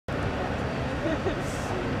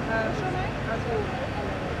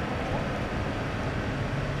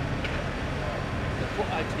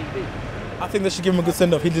I think they should give him a good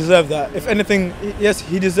send-off. He deserves that. If anything, yes,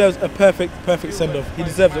 he deserves a perfect send-off. He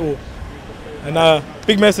deserves it all. And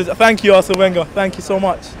big message. Thank you, Arsene Wenger. Thank you so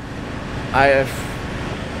much. I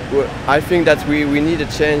think that we need a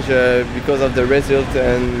change because of the result,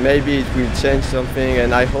 and maybe it will change something.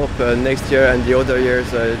 And I hope next year and the other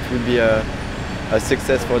years it will be a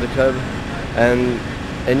success for the club. And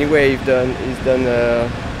anyway, he's done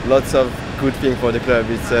lots of good things for the club.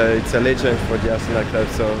 It's a legend for the Arsenal club.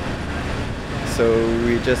 So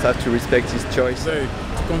we just have to respect his choice. To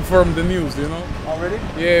confirm the news, you know. Already?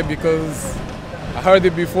 Yeah, because I heard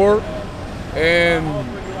it before, and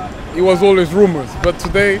it was always rumors. But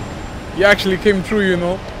today, he actually came true, you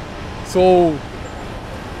know. So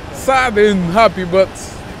sad and happy, but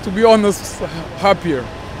to be honest, happier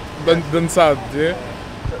than sad. Yeah.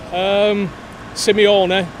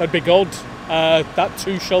 Simeone would be good. That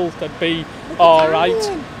Tuchel would be all right.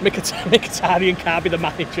 Mkhitaryan can't be the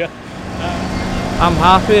manager. I'm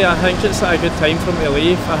happy. I think it's a good time for him to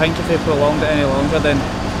leave. I think if he prolonged it any longer, then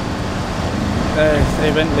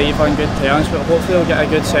they wouldn't leave on good terms. But hopefully he'll get a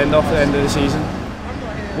good send-off at the end of the season.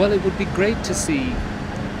 Well, it would be great to see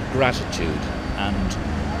gratitude and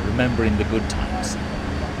remembering the good times.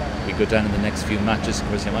 We go down in the next few matches, of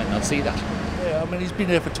course, you might not see that. Yeah, I mean, he's been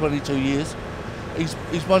here for 22 years. He's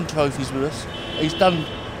won trophies with us. He's done,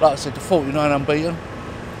 like I said, the 49 unbeaten.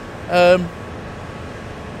 I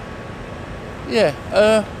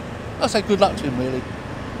say good luck to him, really.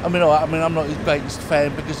 I mean, I'm not his greatest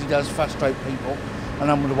fan because he does frustrate people, and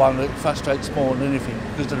I'm the one that frustrates more than anything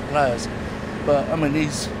because of the players. But I mean,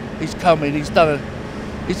 he's come in. He's done a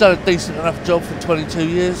decent enough job for 22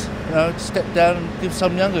 years. You know, to step down and give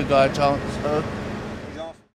some younger guy a chance.